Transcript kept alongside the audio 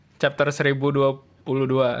chapter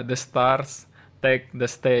 1022, The Stars Take the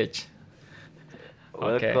Stage.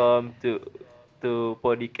 Oke. Welcome to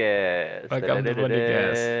podcast. Welcome to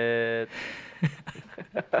podcast. Dadadadadad.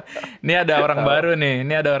 Ini ada orang baru nih.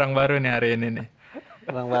 Ini ada orang baru nih hari ini nih.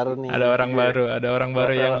 Orang baru nih. Ada orang Iya. baru. Ada orang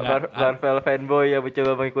baru yang Marvel fanboy yang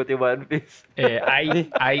mencoba mengikuti One Piece. Ai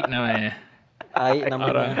namanya. Ai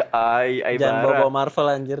namanya. Ai Jangan Bara. bawa Marvel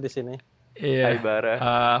anjir di sini. Iya. Aibara.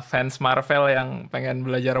 Fans Marvel yang pengen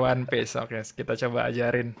belajar One Piece. Oke, kita coba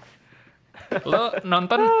ajarin. Lo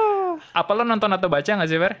nonton? Apa lo nonton atau baca nggak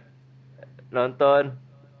sih, Fer? Nonton.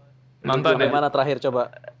 Nonton Sampai ya? mana terakhir coba?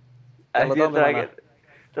 Yang lo Anjir, tahu sampai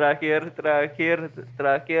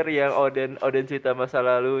terakhir yang Oden cerita masa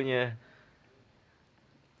lalunya.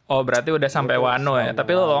 Oh, berarti udah sampai Itu Wano ya. sampai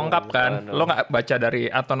Tapi lo Wano, lengkap kan? Wano. Lo nggak baca dari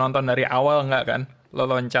atau nonton dari awal nggak kan? Lo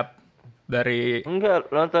loncat dari Enggak,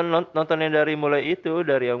 nontonnya dari mulai itu,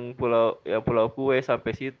 dari yang pulau kue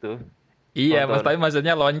sampai situ. Iya, Nonton. tapi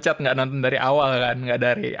maksudnya loncat nggak nonton dari awal kan? Nggak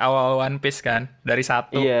dari awal One Piece kan? Dari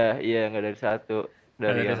satu. Iya, nggak dari satu,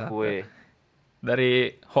 dari Dari yang satu. kue. Dari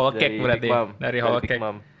Whole Cake Dari berarti. Big Mom. Dari Whole Big Cake.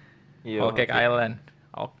 Mom. Iya, Whole Cake Whole Cake. Island.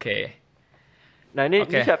 Oke. Nah ini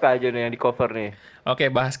Oke. siapa aja nih yang di cover nih? Oke,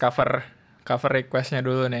 bahas cover requestnya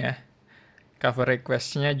dulu nih ya. Cover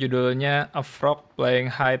requestnya judulnya A Frog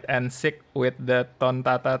Playing Hide and Seek with the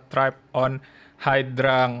Tontata Tribe on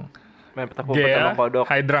Main petak umpet sama kodok.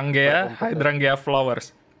 Hydrangea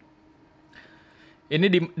Flowers. Ini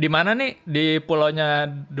di mana nih? Di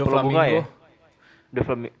pulaunya Pulau bunga ya?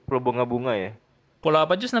 Doflamingo. Pulau bunga-bunga ya? Pulau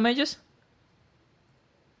apa Jus namanya Jus?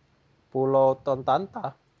 Pulau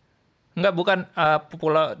Tontanta. Enggak, bukan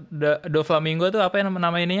Pulau Doflamingo tuh apa yang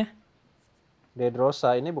nama ininya?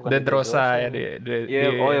 Dedrosa ini bukan Dedrosa ya, Iya,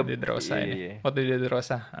 Dedrosa iya, ini. iya. Oh, di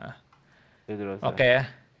Dedrosa. Itu loh. Oke ya.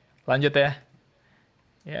 Lanjut ya.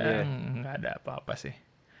 Iya. Ya, nggak ada apa-apa sih.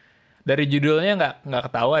 Dari judulnya nggak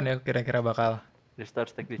ketahuan ya kira-kira The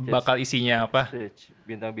Stars Take the bakal isinya apa. Stage.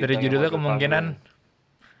 Bintang-bintang Dari yang judulnya mau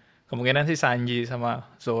kemungkinan sih Sanji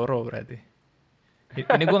sama Zoro berarti.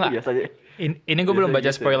 Ini gue nggak. Biasa aja. Ini gue belum baca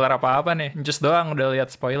Biasa gitu. spoiler apa-apa nih. Just doang udah lihat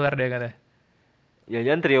spoiler deh katanya. Ya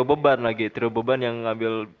jangan trio beban yang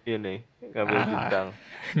ngambil bintang.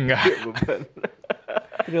 Enggak. Beban.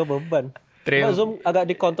 Trio beban. Trio- Coba zoom agak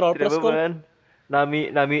dikontrol Trio plus kok. beban.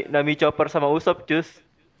 Nami Chopper sama Usopp cus.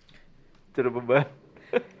 Trio beban.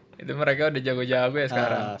 Itu mereka udah jago-jago ya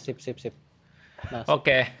sekarang. Sip. Nah,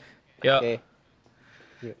 Oke. Yuk. Oke.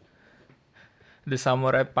 Yuk. The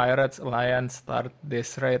Samurai Pirates Alliance start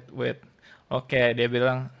this raid with. Oke, dia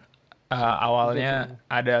bilang awalnya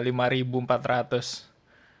ada 5.400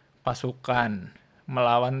 pasukan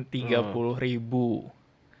melawan 30.000.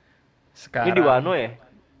 Sekarang. Ini di Wano ya?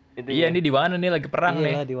 Iya, ini di Wano nih lagi perang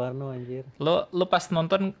nih. Iya di Warno anjir. Lo pas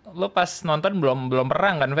nonton belum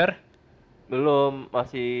perang kan, Fer? Belum,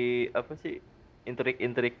 masih apa sih? Intrik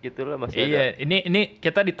gitu lah masih ada. Iya, ini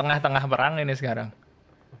kita di tengah-tengah perang ini sekarang.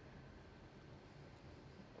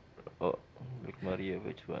 Oh, Black Maria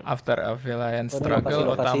which one? After a valiant Oh, ini struggle,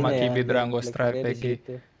 lokasi-lokasinya Otama ya, Kibi Drango Black Maria di strategi.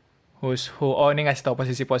 situ. Who's who? Oh, ini ngasih tahu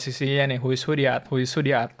posisi-posisinya nih. Who's who di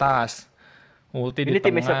atas. Ulti di Ini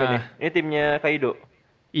timnya siapa nih? tengah. Ini timnya Kaido.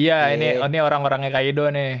 Iya, ini orang-orangnya Kaido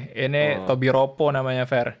nih. Ini Tobiropo namanya,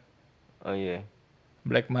 Fer. Oh iya.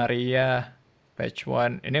 Black Maria, Patch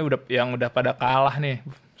One. Ini udah pada kalah nih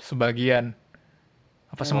sebagian.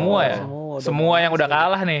 Apa semua ya? semua udah Semua yang udah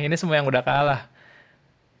kalah nih. Ini semua yang udah kalah.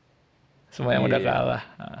 Semua yang udah Iya. kalah.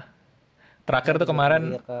 Nah. Terakhir tuh kemarin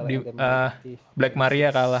Maria kalah, di ada Motif. Black Maria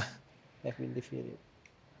kalah. Have been defeated.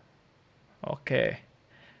 Oke.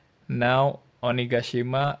 Now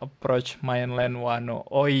Onigashima approach mainland Wano.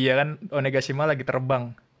 Oh iya kan Onigashima lagi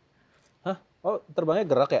terbang. Hah? Oh terbangnya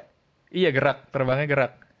gerak ya? Iya terbangnya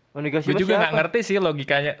gerak. Onigashima Gue juga nggak siapa? ngerti sih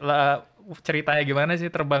logikanya, ceritanya gimana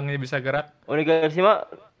sih terbangnya bisa gerak. Onigashima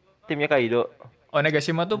timnya Kaido.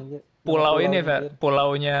 Onigashima tuh Anjir. pulau Nama ini, pulau, Fer.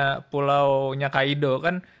 Pulau-nya Kaido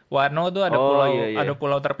kan. Wano tuh ada Oh, pulau, iya, iya. ada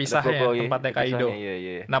pulau terpisah Ada ya, pulau, iya, tempatnya terpisahnya, Kaido.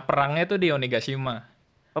 iya. Nah perangnya tuh di Onigashima.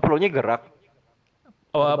 Oh, pulaunya gerak.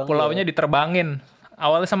 Oh, Terbang pulaunya diterbangin.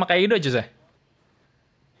 Awalnya sama Kaido aja sih.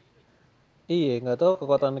 Iya nggak tahu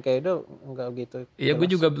kekuatan Kaido nggak gitu. Iya, gue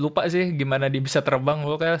jelas. juga lupa sih gimana dia bisa terbang.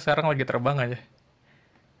 Gue kayak sekarang lagi terbang aja.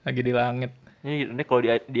 Lagi di langit. Ini kalau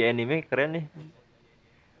di anime keren nih.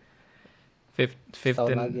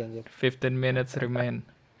 Setahun lagi, anjir. 15 minutes remain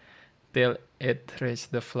till it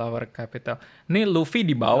reach the flower capital. Nih Luffy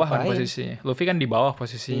di bawah kan Ngapain? posisinya. Luffy kan di bawah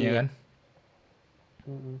posisinya Iya. kan.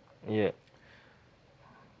 Mm-mm. Iya.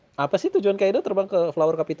 Apa sih tujuan Kaido terbang ke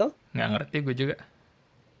Flower Capital? Nggak ngerti gue juga.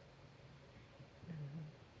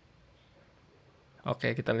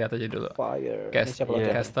 Oke, kita lihat aja dulu. Fire. Ini siapa Iya.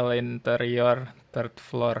 loncat? Castle interior, third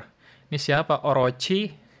floor. Ini siapa?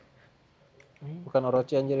 Orochi? Bukan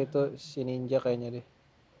Orochi anjir, itu si ninja kayaknya deh.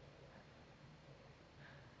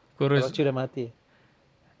 Kuruz. Orochi udah mati.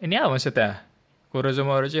 Ini apa maksudnya?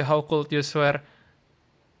 Kurozuma Orochi, how could you swear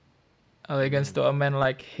allegiance to a man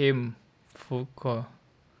like him? Fuko.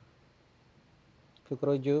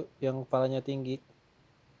 Fukuroju yang kepalanya tinggi.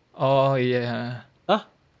 Oh iya. Hah?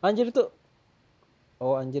 Anjir itu.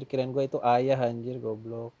 Oh anjir, kirain gua itu ayah anjir,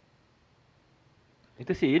 goblok.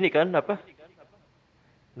 Itu sih ini kan apa?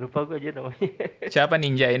 Lupa gue aja namanya. Siapa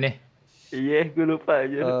ninja ini? Iya, gue lupa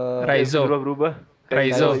aja. Eh, Raizo. Berubah-berubah.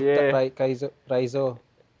 Raizo. Iya. Raizo.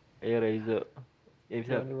 Iya, Raizo.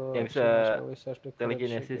 Yang bisa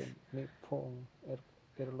telekinesis.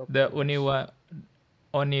 The only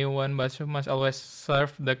one Batsu must always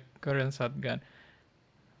serve the current shotgun.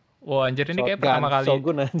 Wah anjir ini kayak pertama kali.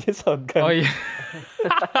 Shogun anjir, shotgun. Oh iya.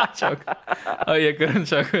 Shogun. Oh iya current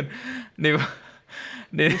Shogun. Nih,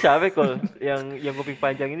 Ini siapa kok? Yang kuping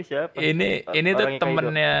panjang ini siapa? ini tuh Orangnya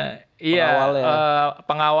temennya, Pengawal ya.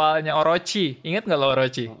 pengawalnya Orochi. Ingat nggak lo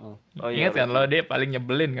Orochi? Oh iya. Ingat kan lo, dia paling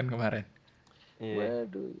nyebelin kan kemarin. Iya.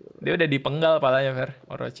 Waduh. Dia udah dipenggal palanya Fer,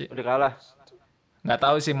 Orochi. Udah kalah. Nggak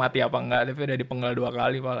tahu sih mati apa enggak, tapi udah dipenggal 2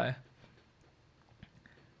 kali palanya.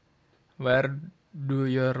 Where do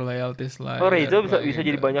your loyalties lie? Oh, Raizo bisa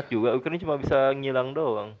jadi banyak juga. Ukirnya cuma bisa ngilang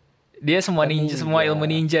doang. Dia semua ninja, semua ilmu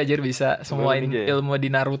ninja aja bisa. Semua ninja ya? ilmu di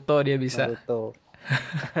Naruto dia bisa. Naruto.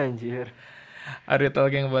 Anjir. Are you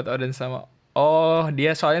talking about Oden sama? Oh,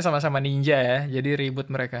 dia soalnya sama-sama ninja ya. Jadi ribut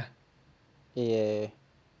mereka. Iya.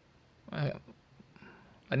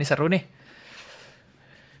 Ini seru nih.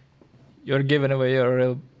 You're given away your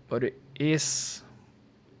real body is.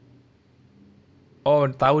 Oh,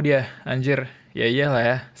 tahu dia, anjir. Ya iyalah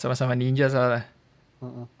ya, sama-sama ninja soalnya.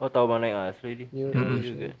 Oh, tahu mana yang asli dia.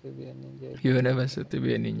 Juga. You never supposed to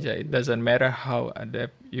be a ninja. It doesn't matter how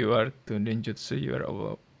adept you are to ninjutsu. You are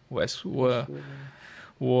always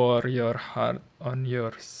wore your heart on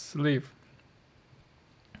your sleeve.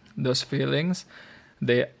 Those feelings,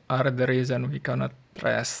 they are the reason we cannot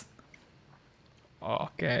rest.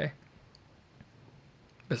 Oke.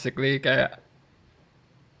 Basically kayak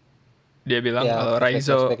dia bilang Ya, kalau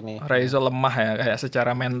flashback nih. Raizo lemah ya kayak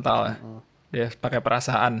secara mental ya. Dia pakai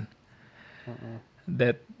perasaan.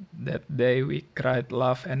 That day we cried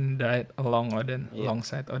love and died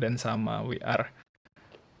alongside Oden sama. We are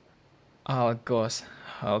all ghosts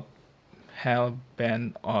hell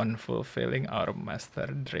bent on fulfilling our master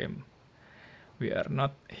dream. We are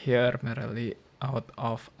not here merely out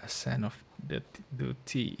of a sense of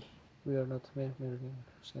duty. We are not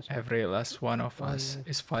Every last one of us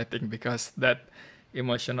is fighting because that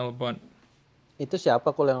emotional bond. Itu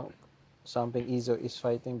siapa kok yang samping Izo is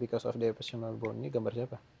fighting because of the emotional bond? Ini gambar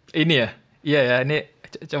siapa? Ini ya? Iya ya, ini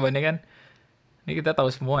coba nih kan. Ini kita tahu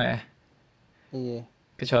semua ya. Iya.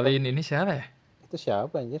 Kecuali ini siapa ya? Itu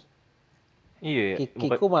siapa anjir? Iya.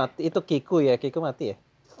 Kiku mati. Itu Kiku ya? Kiku mati ya?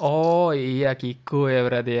 Oh iya Kiku ya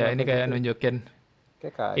berarti ya. Ini kayak nunjukin.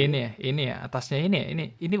 Kayak kayu. Ini ya, atasnya ini ya.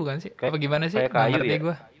 Ini bukan sih? Apa gimana sih? Kayak kayu Nggak ngerti ya?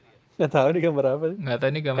 gua. Nggak tahu nih gambar apa sih. Nggak tahu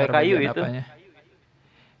ini gambar Kayak kayu bagian itu. apanya.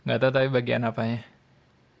 Nggak tahu tapi bagian apanya.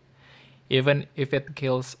 Even if it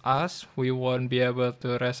kills us, we won't be able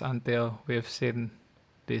to rest until we've seen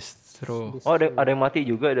this through. Oh, ada yang mati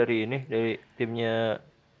juga dari timnya.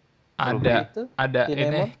 Ada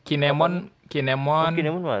ini Kinemon?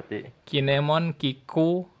 Kinemon mati. Kinemon,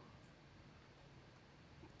 Kiku.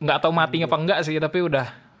 Nggak tahu matinya apa enggak sih, tapi udah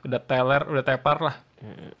tepar lah.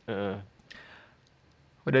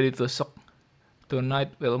 Udah ditusuk.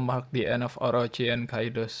 Tonight will mark the end of Orochi and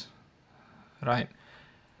Kaido's. Right.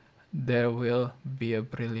 There will be a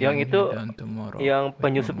brilliant Yang itu dawn tomorrow. yang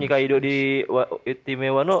penyusupnya Kaido di tim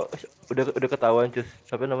Wano udah ketahuan cus.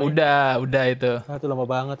 Siapa namanya? Udah itu. Ah, itu lama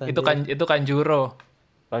banget anjir. Itu Kanjuro.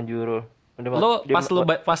 Kanjuro. Lo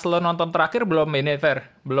pas lo nonton terakhir belum ini Fer?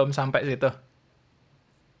 Belum sampai situ.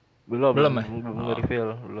 Belum ya? Belum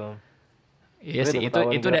reveal, belum. Iya sih, itu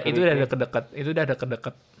udah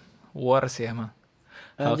deket-deket war sih emang.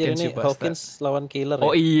 Anjir ini Hawkins lawan Killer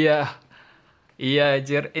Oh ya? iya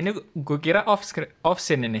anjir. Ini gue kira off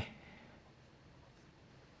scene ini.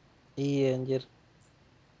 Iya anjir.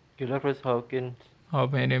 Killer vs Hawkins. How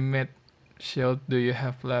many mid shield do you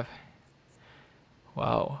have left?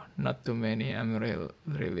 Wow, not too many. I'm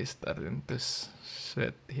really starting to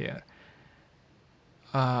sweat here.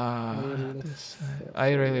 I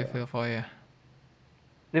really feel for you.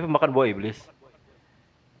 Ini pemakan buah iblis.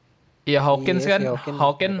 Iya Hawkins Iya, kan, si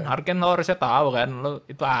Hawkins lo harusnya tahu kan, lo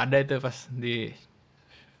itu ada itu pas di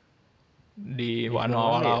Wano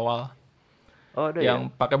awal-awal. Oh, ada ya? yang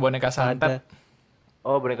pakai boneka santet. Ada.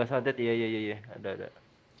 Oh, boneka santet. Iya. Ada.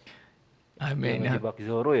 I may Yang not. ngejebak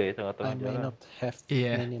Zoro ya di tengah-tengah I may jalan. not have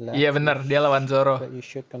Iya, many iya lives, benar, dia lawan Zoro. but you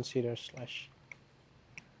should consider Slash.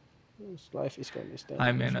 His life is currently I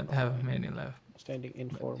standing may in not front of have mine. many left. Standing in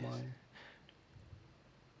for mine.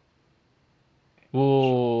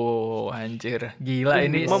 Wow, anjir, gila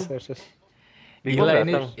ini, Big Mom. Versus. Big Mom gila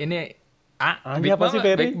datang. ini, Hanya apa sih,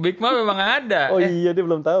 Ferry? Big Mom memang ada. Oh iya, dia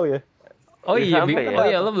belum tahu ya. Oh Udah iya, sampai ya? oh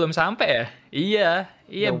iya lo belum sampai ya? Iya,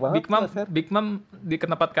 Jauh banget lah, Fer. Big Mom di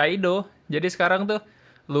tempat Kaido. Jadi sekarang tuh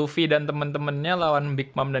Luffy dan temen-temennya lawan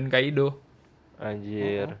Big Mom dan Kaido.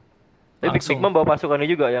 Anjir. Tapi Big Langsung. Mom bawa pasukannya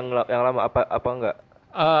juga yang lama apa enggak?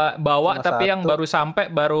 Bawa Cuma tapi yang satu. baru sampai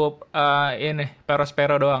baru ini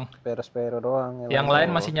Perospero doang. Spero doang. Yang lain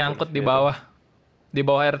masih nyangkut di bawah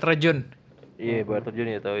air terjun. Iya, baru terjun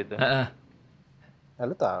ya tahu itu. Heeh. Ya,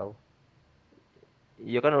 lu tahu.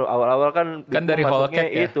 Iya kan awal-awal kan Kan Big Mom dari Whole masuknya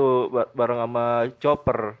Cake ya? itu bareng sama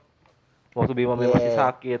Chopper. Waktu Big Mom Yeah. masih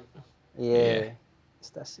sakit. Iya.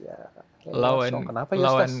 Stasia. Lawan Kenapa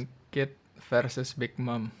Yustas? Kid versus Big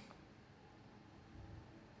Mom.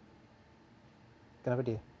 Kenapa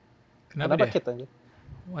dia? Kenapa dia? Kit aja?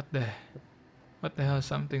 What the hell,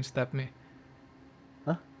 something stabbed me.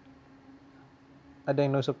 Ada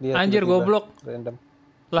yang nusuk dia. Anjir, tiba-tiba. goblok. Random.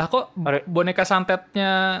 Lah kok boneka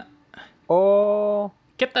santetnya Oh,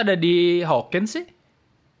 Kit ada di Hawkins sih?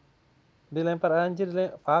 dilempar anjir.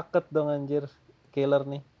 Paket dong anjir. Killer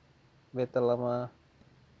nih. Battle sama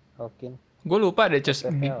Hawkin. Gue lupa deh Cus,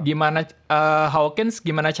 gimana Hawkins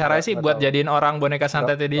gimana caranya sih Nggak buat tahu. jadiin orang boneka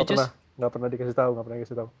santetnya dia Cus? Nggak pernah dikasih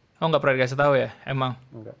tahu. Oh nggak pernah dikasih tahu ya? Emang?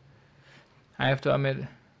 Enggak. I have to admit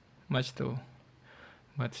much too.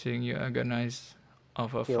 But seeing you agonize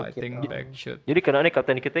of a Kill fighting Kit. back shoot. Jadi kena nih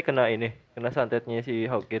kapten kita kena santetnya si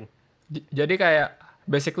Hawkin. Jadi kayak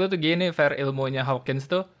basic lu tuh gini, fair ilmunya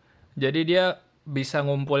Hawkins tuh. Jadi dia bisa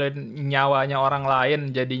ngumpulin nyawanya orang lain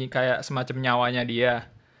jadi kayak semacam nyawanya dia.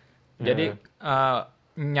 Jadi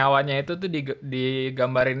nyawanya itu tuh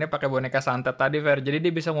digambarinnya pakai boneka santet tadi, Fer. Jadi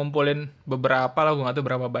dia bisa ngumpulin beberapa lah, gue nggak tahu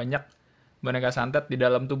berapa banyak boneka santet di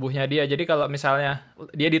dalam tubuhnya dia. Jadi kalau misalnya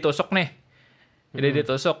dia ditusuk nih, dia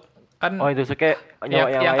ditusuk kan. Oh, itu kayak nyawa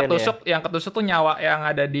yang lain yang ketusuk tuh nyawa yang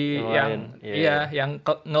ada di yang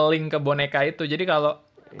ngeling ke boneka itu. Jadi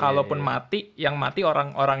kalaupun mati, yang mati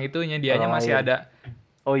orang itunya, dianya Orang masih lain. ada.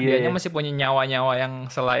 Oh iya. Dianya masih punya nyawa-nyawa yang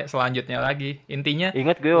selanjutnya lagi. Intinya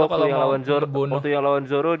Ingat gue lo waktu kalau yang mau lawan Zoro, ngebunuh- waktu yang lawan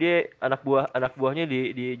Zoro dia anak buahnya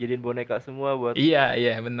dijadiin boneka semua buat Iya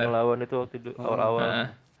benar. ngelawan itu waktu itu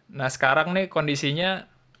awal-awal. Nah sekarang nih kondisinya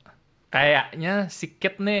kayaknya si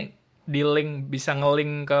Kid nih bisa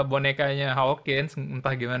ngeling ke bonekanya Hawkins,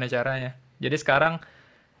 entah gimana caranya. Jadi sekarang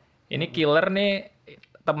ini killer nih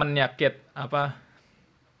temennya Kid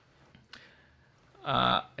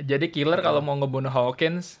jadi killer kalau mau ngebunuh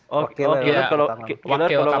Hawkins. Killer kalau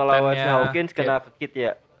wakil ngelawan si kaptennya Hawkins kena ke Kid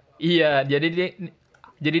ya. Iya,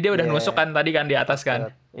 jadi dia udah nusuk kan tadi kan di atas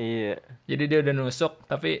kan. Iya. Jadi dia udah nusuk,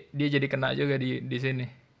 tapi dia jadi kena juga di sini.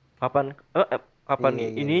 Kapan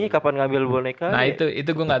kapan ngambil boneka? Nah itu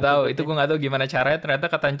gue nggak tahu, gimana caranya.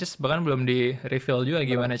 Ternyata kata Ancis bahkan belum di reveal juga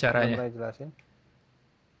gimana caranya. Belum jelasin.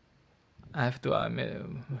 I have to admit.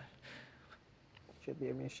 Should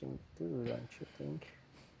be a mission too, don't you think?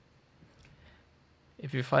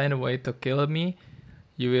 If you find a way to kill me,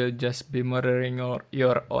 you will just be murdering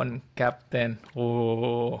your own captain.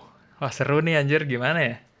 Oh, wah seru nih anjir, gimana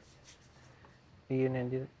ya? Iya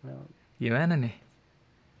anjir. No. Gimana nih?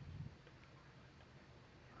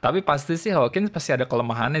 Tapi pasti sih Hawkins pasti ada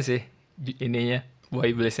kelemahannya sih ininya, buah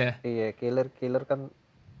iblisnya. Iya, killer kan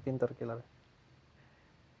pintar killer.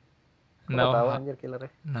 No. Tahu anjir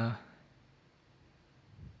killernya. Nah.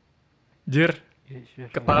 Jur.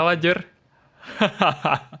 Ketawa Jur.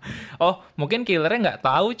 Oh, mungkin killernya nggak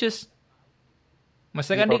tahu, Cus.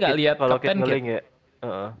 Maksudnya kan dia nggak lihat kapten Kid. Ya.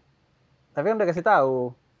 Tapi kan udah kasih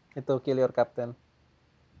tahu itu kill your captain.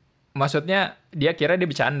 Maksudnya dia kira dia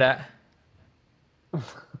bercanda.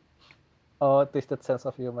 Oh, twisted sense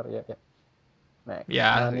of humor ya. Next.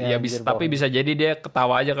 Ya bisa, tapi bisa jadi dia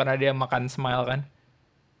ketawa aja karena dia makan smile kan.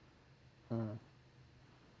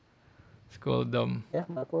 School Dome. Ya,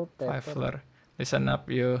 aku Five floor. Listen up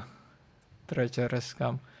you treacherous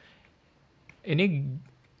scum. Ini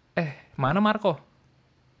mana Marco?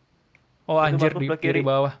 Oh anjir, di kiri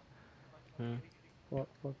bawah.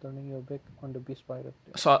 For turning your back on the beast pirate.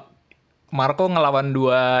 So Marco ngelawan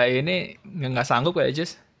dua ini nggak sanggup ya,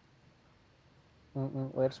 Jess?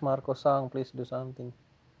 Where's Marco Sang? Please do something.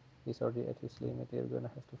 He's already at his limit. You're gonna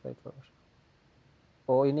have to fight for us.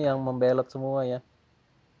 Oh, ini yang membelot semua ya.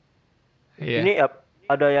 Iya. Ini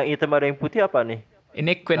ada yang hitam ada yang putih apa nih?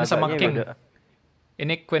 Ini Queen sama Naganya King. beda.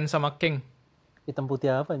 Ini Queen sama King. Hitam putih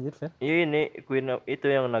apa anjir, Fer? Iya ini Queen itu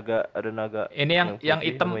yang naga, ada naga Ini yang putih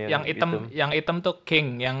hitam, sama yang hitam tuh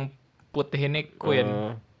King, yang putih ini Queen.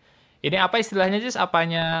 Eh, Ini apa istilahnya Jis?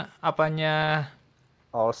 Apanya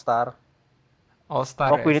All Star. All Star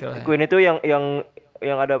Oh ya Queen istilahnya? Queen itu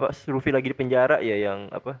yang ada Pak Luffy lagi di penjara ya yang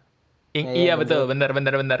apa? Ya, Iya yang betul, gendut.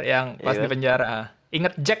 bener yang Iya pas di kan? penjara.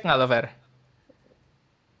 Ingat Jack nggak lo Fer?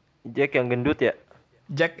 Jack yang gendut ya?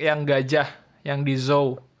 Jack yang gajah, yang di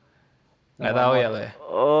Zoo. Nggak Yang tahu lemot. ya lo ya?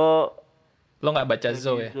 Oh, Lo nggak baca yang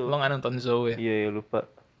Zoo di ya? zoo. Lo nggak nonton Zoo ya? Iya, lupa.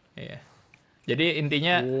 Iya. Jadi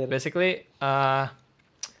intinya Anjir. basically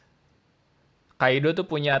Kaido tuh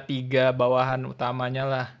punya 3 bawahan utamanya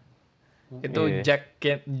lah. Itu Iya.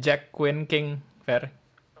 Jack Queen King Fer.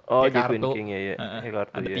 Oh, Kayak Jack Queen kartu. King ya ya. Heeh, Kayak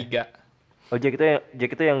kartu ada ya. 3. Oh, Jack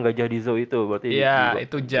itu yang gajah di zoo itu berarti Iya,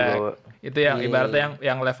 itu di Jack. bawah. Itu yang Iya. ibaratnya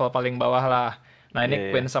yang level paling bawah lah. Nah, Iya, ini iya.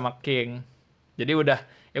 Queen sama King. Jadi udah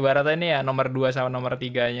ibaratnya ini ya nomor 2 sama nomor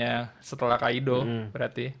 3-nya setelah Kaido Mm-mm.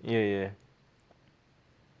 berarti. Iya, iya.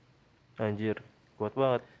 Anjir, kuat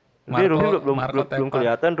banget. Tapi Ruffy belum Marco belum tepar.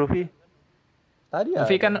 kelihatan Ruffy. Tadi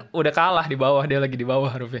Luffy ada. kan udah kalah di bawah, dia lagi di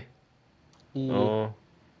bawah Luffy. Iya. Oh,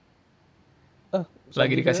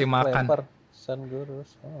 Lagi Sanji dikasih juga makan. lempar. Sun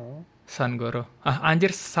Gurus. Oh. San Goro. Ah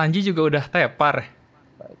anjir, Sanji juga udah tepar.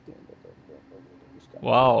 Fighting.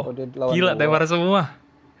 Wow. Oh, dia lawan Gila dua. tepar semua.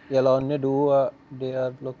 Ya lawannya 2. They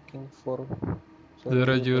are looking for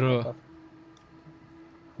Zoro.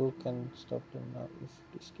 Who can stop them now if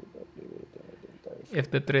this keep up the entire If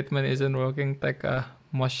the treatment isn't working, take a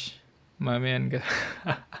mosh mami and get.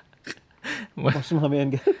 Bos mami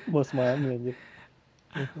anjir. Bos mami anjir.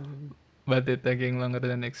 But it taking longer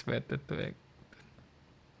than expected to act.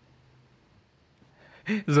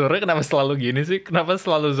 Zoro kenapa selalu gini sih? Kenapa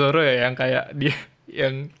selalu Zoro ya yang kayak dia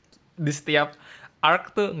yang di setiap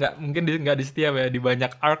arc tuh nggak di setiap ya, di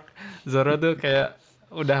banyak arc Zoro tuh kayak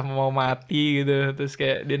udah mau mati gitu, terus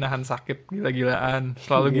kayak dia nahan sakit gila-gilaan,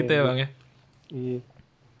 selalu Iya, gitu ya iya. bang ya. Iya.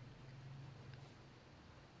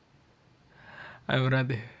 Ayo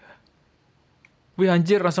berarti. Wih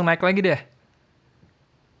anjir langsung naik lagi deh.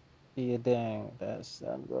 Iya deng, that's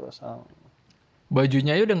Sun Gurus.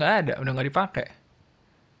 Bajunya aja udah nggak ada, udah nggak dipakai.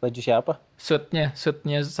 Baju siapa? Suitnya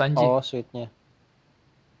Sanji. Oh, suitnya.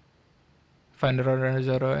 Find the road on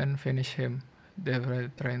Zoro and finish him. They're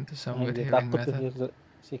trying to somewhat Anjir, healing takut method. tuh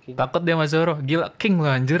si King. Takut dia sama Zoro. Gila, King lo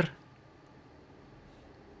anjir.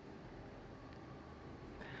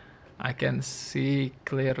 I can see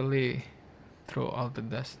clearly through all the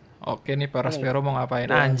dust. Oke nih Perospero mau ngapain?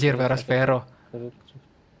 Anjir Perospero.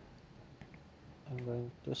 I'm going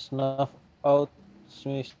to snuff out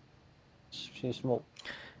smoke.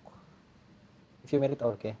 If you made it,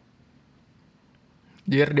 okay.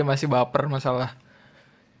 Dia masih baper masalah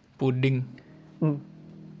puding.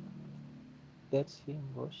 That's him,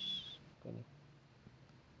 bos. Ini.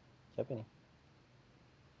 Siapa nih?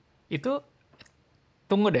 Itu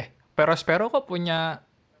tunggu deh. Perospero kok punya.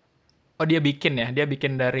 Oh dia bikin ya. Dia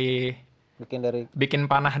bikin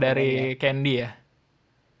panah dari candy ya.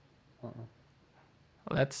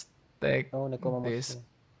 Let's take this.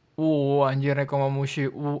 Anjir Nekomamushi.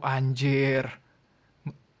 Anjir.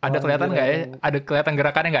 Ada kelihatan nggak ya? Ada kelihatan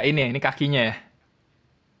gerakannya nggak ini ya? Ini kakinya ya?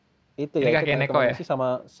 Itu ini ya. kaki Neko ya?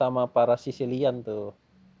 Sama para Sicilian tuh.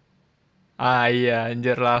 Ah iya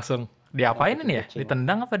anjir langsung. Diapain ini ya?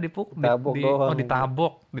 Ditendang apa dipukul? Ditabok doang. Oh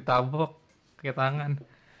ditabok pakai tangan.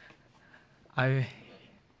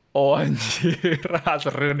 Oh anjir,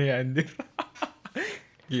 seru nih anjir.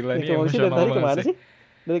 Gila nih emosional dari banget kemana sih?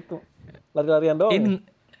 Dari lari-larian doang. Ini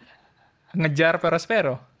ngejar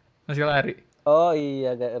Perospero, masih lari. Oh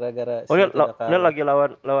iya, gara-gara. Oh dia lagi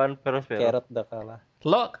lawan Perospero. Carrot udah kalah.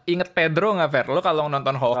 Lo inget Pedro nggak Fer? Lo kalau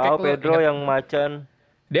nonton Hokage lo Pedro inget... yang macan.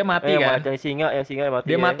 Dia mati kan? Macan singa mati.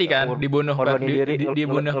 Dia mati kan? Dibunuh kan?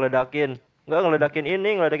 Dibunuh. Ngeledakin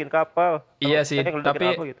kapal. Iya sih,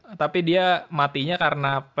 tapi dia matinya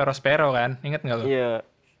karena Perospero kan? Ingat nggak lo? Iya.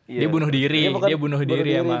 Dia bunuh diri emang.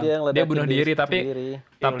 Dia bunuh diri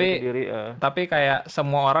tapi kayak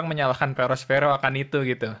semua orang menyalahkan Perospero akan itu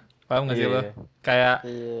gitu. Paham nggak sih lo? Kayak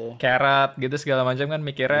Carrot gitu segala macam kan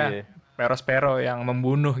mikirnya Perospero yang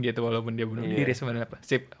membunuh gitu walaupun dia bunuh diri sebenarnya.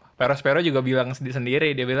 Si Perospero juga bilang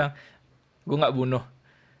sendiri, dia bilang gue nggak bunuh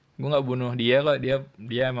dia kok,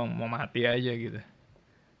 dia emang mau mati aja gitu.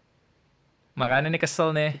 Makanya ini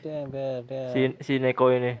kesel nih. Si Neko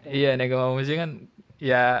ini. Iya, Neko Mamushi kan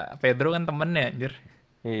ya Pedro kan temennya anjir.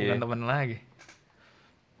 Bukan temen lagi.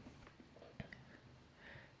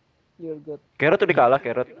 Carrot tuh dikalah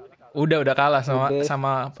Carrot. Udah kalah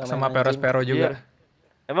sama Perospero juga.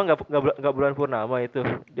 Emang nggak bulan purnama itu?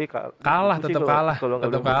 Dia Kalah, itu sih tetap kalah, kalau nggak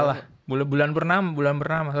tetap bulan kalah. purnama. Bulan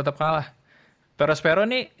purnama tetap kalah. Perospero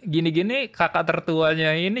nih gini-gini kakak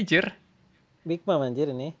tertuanya ini, Cir. Big Mom anjir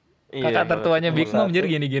ini. Iya, Kakak tertuanya Nomor Big Mom, Cir,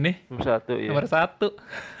 satu. gini-gini. nomor 1 ya. Nomor 1.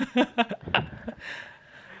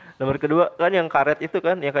 Nomor kedua kan yang karet itu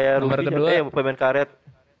kan, yang kayak Nomor Ruby kan, kedua, pemain karet.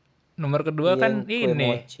 nomor kedua Iya yang kan kue ini.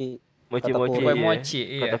 mochi. Mochi-mochi Kue Katakuri. ya. mochi,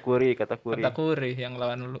 iya. Katakuri. Katakuri yang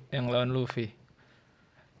lawan Luffy.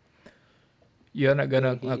 You're not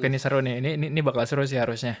gonna, Okay, oke ini seru nih. Ini bakal seru sih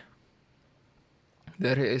harusnya.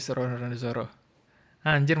 Dari Zoro.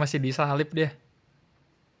 Anjir masih disalip dia.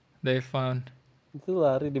 They found. Itu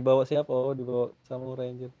lari dibawa siapa? Oh, dibawa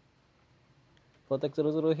samurai anjir. Protect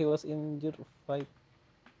Zoro, he was injured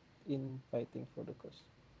fighting for the cause.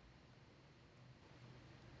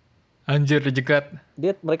 Anjir dijegat.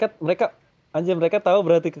 Mereka tahu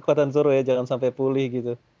berarti kekuatan Zoro ya, jangan sampai pulih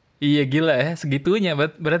gitu. Iya gila ya, segitunya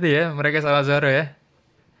berarti ya mereka sama Zoro ya.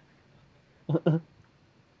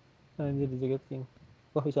 Anjir dijaga King.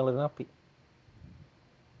 Wah, bisa ngeliatin api.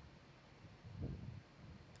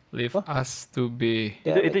 Leave us to be.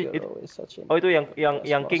 Itu oh itu yang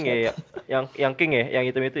King ya, yang King ya, yang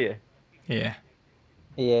itu ya. Iya.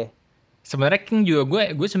 Iya. Sebenarnya King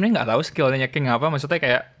juga gue sebenarnya nggak tahu skillnya King apa, maksudnya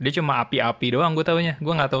kayak dia cuma api-api doang gue taunya.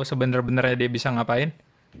 Gue nggak tahu sebenernya dia bisa ngapain.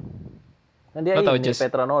 Kan dia Lo tahu, ini Cis?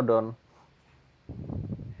 Petranodon.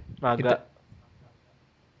 Naga.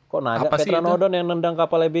 Kok naga? Apa sih itu? Petranodon yang nendang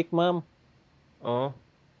kapalnya Big Mom. Oh.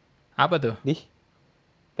 Apa tuh?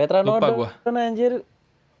 Petranodon Lupa gua. anjir.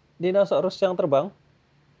 Dinosaurus yang terbang.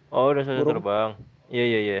 Oh, udah terbang.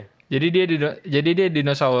 Iya. Jadi dia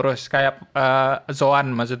dinosaurus kayak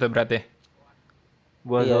Zoan maksudnya berarti.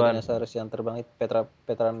 Buah Iya, Zoan. dinosaurus yang terbang itu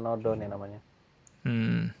Petranodon ya namanya.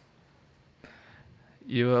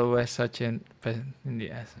 You always such in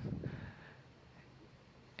the ass.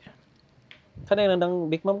 Kan yang nendang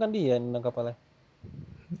Big Mom kan dia yang nendang kapalnya.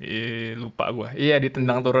 Lupa gue. Iya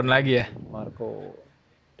ditendang turun lagi ya. Marco.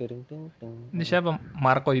 Ting. Ini siapa?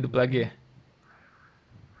 Marco hidup lagi ya?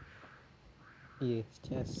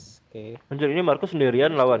 Yes. Oke. Anjir, ini Marco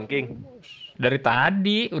sendirian lawan King. Dari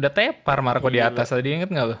tadi udah tepar Marco di atas tadi, inget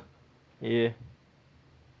nggak lo? Iya.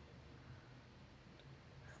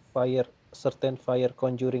 Certain fire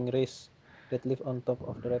conjuring race that live on top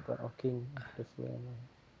of the weapon of King.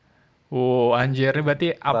 Anjir ini berarti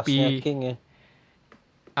Rasnya King ya.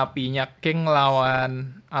 apinya King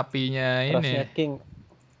lawan apinya Rasnya ini. King.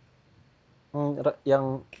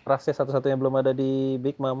 Yang rasnya satu-satunya belum ada di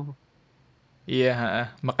Big Mom.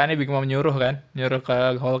 Iya, makanya Big Mom nyuruh ke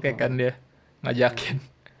Whole Cake kan dia ngajakin.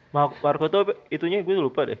 Marco tuh itunya gue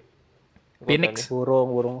lupa deh. Phoenix.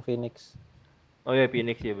 Burung Phoenix. Oh ya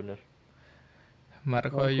Phoenix ya bener.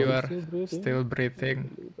 Marco, you are still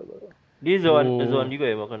breathing. Dia Zoan juga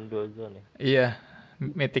ya, makan 2 Zoan ya. Iya,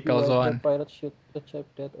 mythical Zoan. Pirate should achieve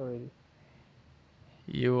that already.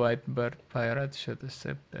 You white bird pirate should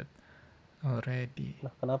accept that already.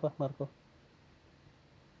 Nah, kenapa Marco?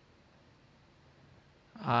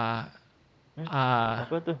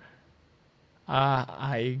 Apa tuh?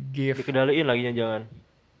 I give. Dikendaliin lagi jangan.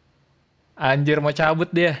 Anjir mau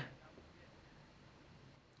cabut dia.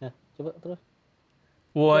 Nah, coba terus.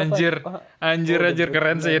 Wah anjir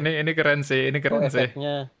keren sih ini keren sih.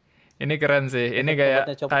 Efeknya. Ini keren sih. Ini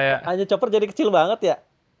kayak Anjir chopper jadi kecil banget ya.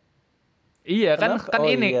 Iya kan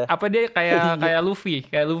ini iya. apa dia kayak Luffy,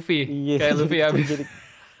 Iya. kayak Luffy habis.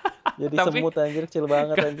 Jadi Tapi- semut anjir kecil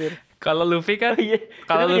banget anjir. Kalau Luffy kan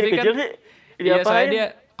Kalau Luffy kan kecil sih. iya soalnya dia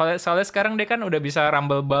soalnya sekarang dia kan udah bisa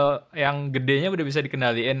rumble ball yang gedenya udah bisa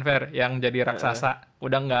dikendaliin yang jadi raksasa.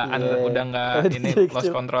 Udah nggak ini Jadi lost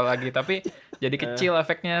kecil. control lagi tapi jadi kecil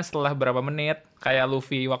efeknya setelah berapa menit kayak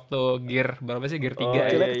Luffy waktu gear berapa sih gear 3 ya.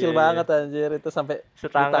 Kecilnya iya, kecil iya. banget anjir itu sampai di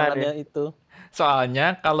Setangan tangannya itu.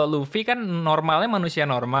 Soalnya kalau Luffy kan normalnya manusia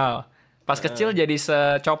normal. Pas kecil jadi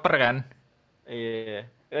se-chopper kan. Iya.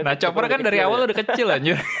 Nah, chopper kan dari awal udah kecil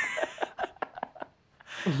anjir.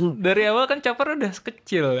 Dari awal kan chopper udah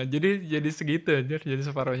kecil. Jadi segitu anjir, jadi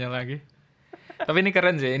separuhnya lagi. Tapi ini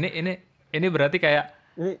keren sih. Ini berarti kayak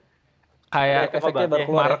Ini efeknya baru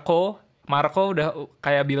keluar ya? Marco udah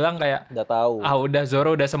kayak bilang kayak Udah tahu. udah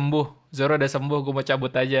Zoro udah sembuh, gue mau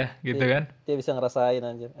cabut aja gitu kan. Dia bisa ngerasain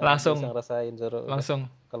anjir. Langsung. Bisa ngerasain Zoro. Langsung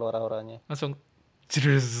Keluar auranya.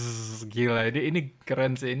 Jrrrr, gila. Ini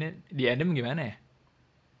keren sih. Ini di anime gimana ya?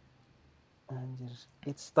 Anjir.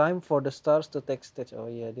 It's time for the stars to take stage. Oh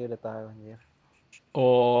iya, dia udah tahu anjir.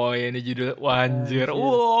 Oh, ini judul anjir.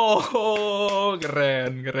 Wow,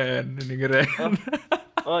 keren. Ini keren.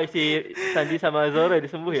 Oh, si Sanji sama Zoro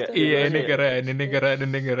disembuh ya? Iya, ini Dua-duanya ya? keren, ini keren,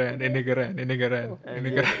 ini keren, ini keren, ini keren, ini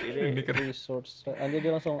Anjir, keren, ini ini keren, Three swords. Anjir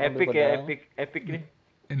dia langsung ambil epic ya, pedang. epic nih.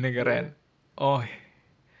 ini keren. Oh,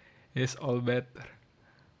 it's all better.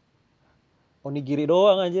 Onigiri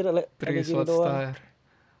doang anjir, Three onigiri Sword doang. Star,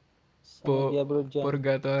 Sama Diablo Jam.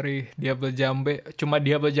 Purgatory, Diablo Jambe. Cuma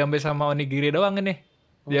Diablo Jambe sama Onigiri doang ini.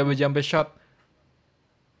 Diablo Jambe shot.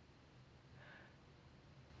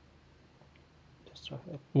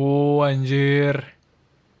 Anjir.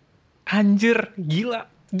 Anjir, gila,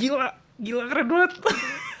 gila, gila keren banget.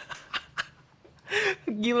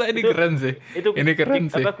 Gila ini keren sih. Itu Ini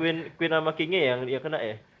keren sih. apa Queen sama King-nya yang dia kena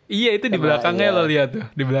ya? Iya itu di belakangnya iya. lo lihat tuh.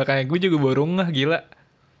 Di belakangnya gue juga baru ngeh gila.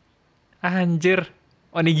 Anjir.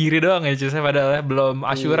 Onigiri doang ya cuy padahal ya. Belum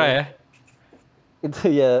Ashura ya.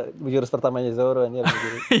 Itu ya jurus pertamanya Zoro anjir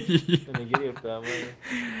onigiri. Onigiri pertama.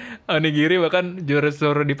 Onigiri bahkan jurus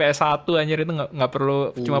Zoro di PS1 anjir itu nggak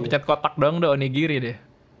perlu cuma pencet kotak doang udah onigiri deh.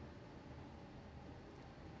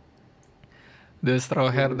 The straw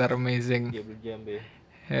hair they're amazing. Dia berjambe.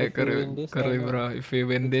 Hey If you win this, curly I know bro, if we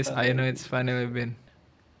win this, I know it's finally finally been.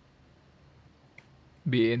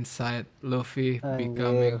 Be inside, Luffy Anjir.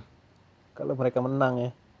 becoming. Kalau mereka menang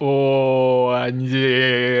ya. Oh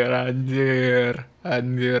anjir, anjir,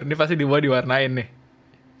 anjir. Ini pasti di bawah diwarnain nih.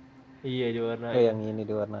 Iya diwarnain. Yang ini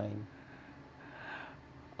diwarnain.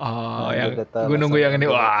 Oh, Nah, yang detail gue nunggu yang ini.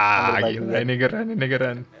 ambil Wah, bagian. gila. Ini keren, ini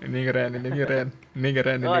keren, ini keren, ini keren, ini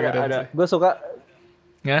keren, Oh, ini keren ada. sih.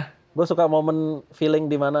 Gue suka momen feeling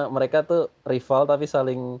di mana mereka tuh rival tapi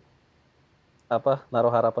saling naruh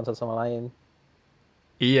harapan satu sama lain.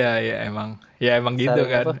 Iya, emang gitu Saling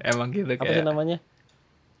kan, emang gitu Apa kayak. sih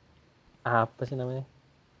namanya?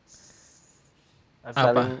 Apa?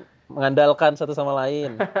 Saling mengandalkan satu sama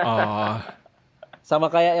lain. Oh, Sama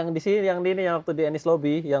kayak yang di sini, yang waktu di Enies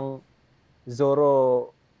Lobby, yang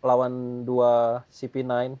Zoro lawan 2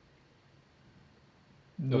 CP9.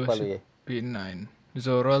 Lupa lu ya. CP9.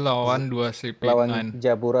 Zoro lawan 2 CP9. Lawan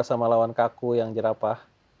Jabura sama lawan Kaku yang jerapah.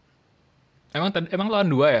 Emang lawan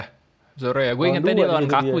 2 ya? Zoro ya? Gue Lawan ingetnya dua dia lawan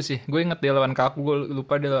dia. Kaku sih. Gue inget dia lawan Kaku, gue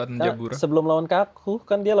lupa dia lawan Nah, Jabura. sebelum lawan Kaku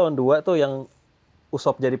kan dia lawan 2 tuh yang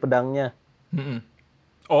Usop jadi pedangnya.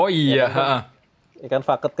 Oh iya, Ikan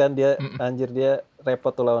Faket kan dia anjir dia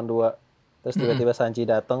repot tuh lawan 2. Terus tiba-tiba Sanji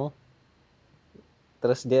datang.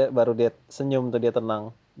 Terus dia senyum tuh dia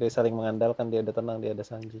tenang. Dia saling mengandalkan, dia udah tenang, dia ada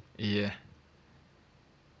Sanji. Iya.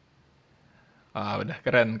 Udah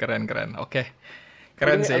keren. Oke.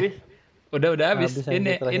 Keren Udah, sih. habis. Udah habis. Habis aja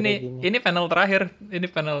terakhir kayak gini. Ini panel terakhir. Ini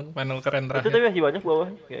panel keren Itu terakhir. tapi masih banyak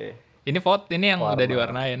bawahnya kayak. Ini vote, ini yang udah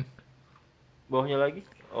diwarnain. Bawahnya lagi?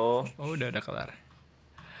 Oh, Udah kelar.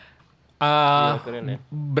 keren ya.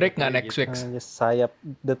 Break nggak next week? Anjir, sayap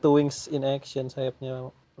The Two Wings in action sayapnya.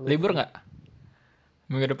 Libur nggak?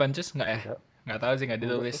 Minggu depan cus nggak ya? Nggak. Nggak tahu sih, nggak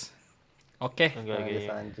ditulis. Oke. Enggak Ada kayaknya.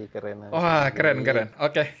 Sanji keren aja. Wah, keren.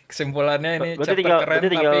 Oke, kesimpulannya ini Berarti chapter keren berarti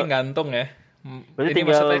tinggal- tapi gantung ya. Berarti Ini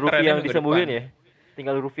tinggal maksudnya Luffy kerennya yang minggu disembuhin depan. ya?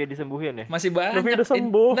 Tinggal Luffy yang disembuhin ya? Masih banyak. Luffy udah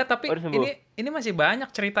sembuh. Nggak, tapi Oh, udah sembuh. ini masih banyak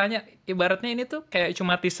ceritanya. Ibaratnya ini tuh kayak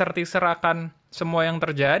cuma teaser akan semua yang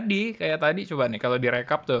terjadi. Kayak tadi coba nih kalau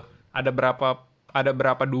direkap tuh ada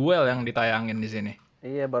berapa duel yang ditayangin di sini.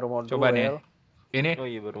 Iya, baru mau Coba duel. nih. Ini Oh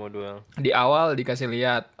iya baru mau duel. di awal dikasih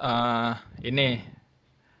lihat ini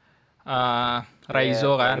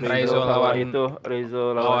Raizo kan, Raizo sama lawan Reizo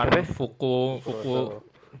lawan apa? Fuku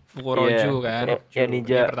Roju kan. Ya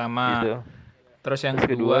ninja Ini pertama. gitu. Terus yang Terus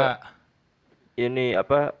kedua, Ini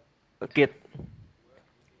apa? Kid.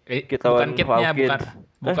 bukan Kid lawan kitnya,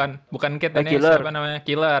 Hawkins. bukan kit ini Killer. siapa namanya?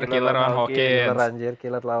 Killer Killer lawan lawan Hawkins. Killer anjir,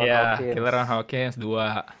 killer lawan Ya, Hawkins. Killer lawan Hawkins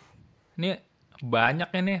 2. Ini banyak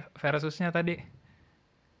nih versusnya tadi.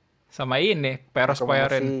 Sama ini, Peros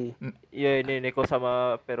Poirin. Iya ini Neko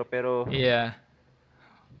sama Pero. Iya.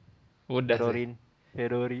 Udah sih.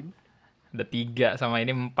 Perorin. Ada 3 sama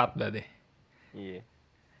ini 4 berarti. Iya.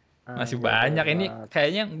 Masih banyak ini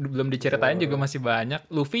kayaknya yang belum diceritain juga masih banyak.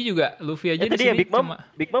 Luffy aja di Tadi sini ya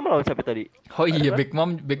Big Mom lawan siapa tadi? Oh iya, Big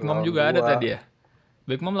Mom juga ada tadi ya.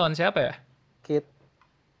 Big Mom lawan siapa ya? Kid.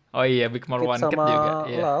 Oh iya, Big Mom lawan Kid juga.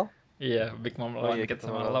 Iya. Lau. Iya, Big Mom lawan Kid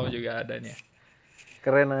sama Lau juga ada nih.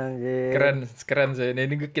 Keren anjir. Keren sih. Ini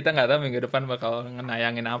kita nggak tahu minggu depan bakal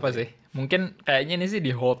nayangin apa sih. Mungkin kayaknya ini sih di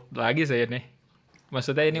hold lagi sih ini.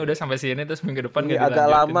 Maksudnya ini udah sampai sini terus minggu depan Ini nggak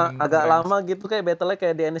agak lama gitu kayak battle-nya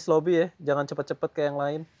kayak di Enies Lobby ya. Jangan cepet-cepet kayak yang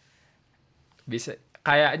lain. Bisa.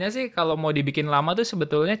 Kayaknya sih kalau mau dibikin lama tuh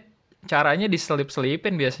sebetulnya caranya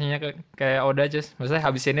diselip-selipin biasanya kayak Oda aja. Maksudnya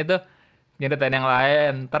habis ini tuh nyeritain yang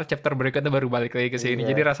lain, ntar chapter berikutnya baru balik lagi ke sini.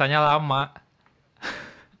 Iya. Jadi rasanya lama.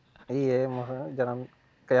 Iya, makanya jangan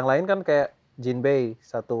kayak yang lain kan kayak Jinbei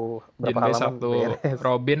berapa Jinbe halaman satu, beres.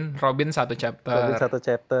 Robin satu Robin chapter. 1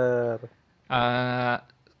 chapter. Eh,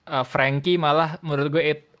 Frankie malah menurut gue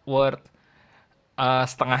it worth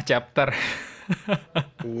setengah chapter.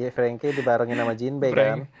 Iya, Frankie dibarengin sama Jinbei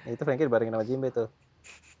kan. Frank Itu Frankie dibarengin sama Jinbei tuh.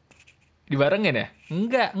 dibarengin ya? Satu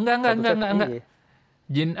chapter Enggak.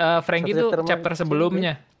 iya. Frankie Satu itu chapter sama chapter Jinbei.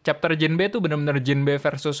 sebelumnya. Chapter Jinbe tuh bener-bener Jinbe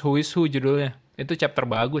versus Who is Who judulnya. Itu chapter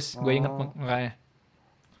bagus, gue inget Oh, makanya.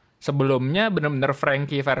 Sebelumnya bener-bener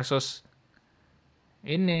Frankie versus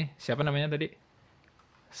ini siapa namanya tadi?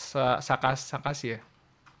 Sakashi ya.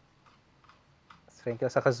 Frankie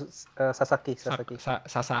Sasaki.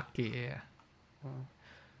 Sasaki ya.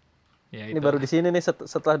 Ya Ini baru itulah. di sini nih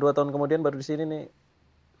setelah 2 tahun kemudian baru di sini nih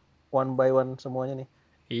one by one semuanya nih.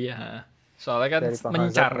 Iya. Soalnya kan Dari Pang Hazard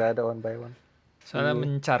mencar. nggak ada one by one. Soalnya Iya,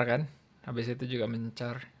 mencar kan. Habis itu juga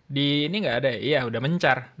mencar. Di ini nggak ada ya? Iya udah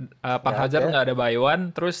mencar. Pang nggak Hazard ada. nggak ada buy one.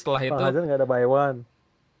 Terus setelah Pang itu Hazard nggak ada by one.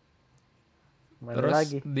 Mana terus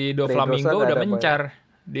lagi? di Do Dressrosa Flamingo nggak udah ada by one. mencar.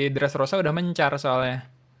 Di Dressrosa udah mencar soalnya.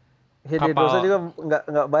 Ya di Dressrosa Kapal juga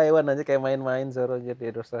nggak by one aja kayak main-main Zoro aja di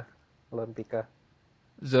Dressrosa lawan Pika.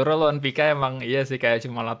 Zoro lawan Pika emang iya sih kayak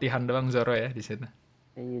cuma latihan doang Zoro ya di situ.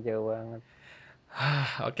 Iya jauh banget.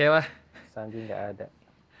 Oke lah. Sanji nggak ada.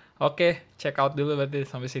 Oke, check out dulu berarti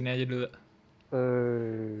sampai sini aja dulu.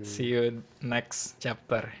 Eh. See you next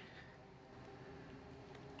chapter.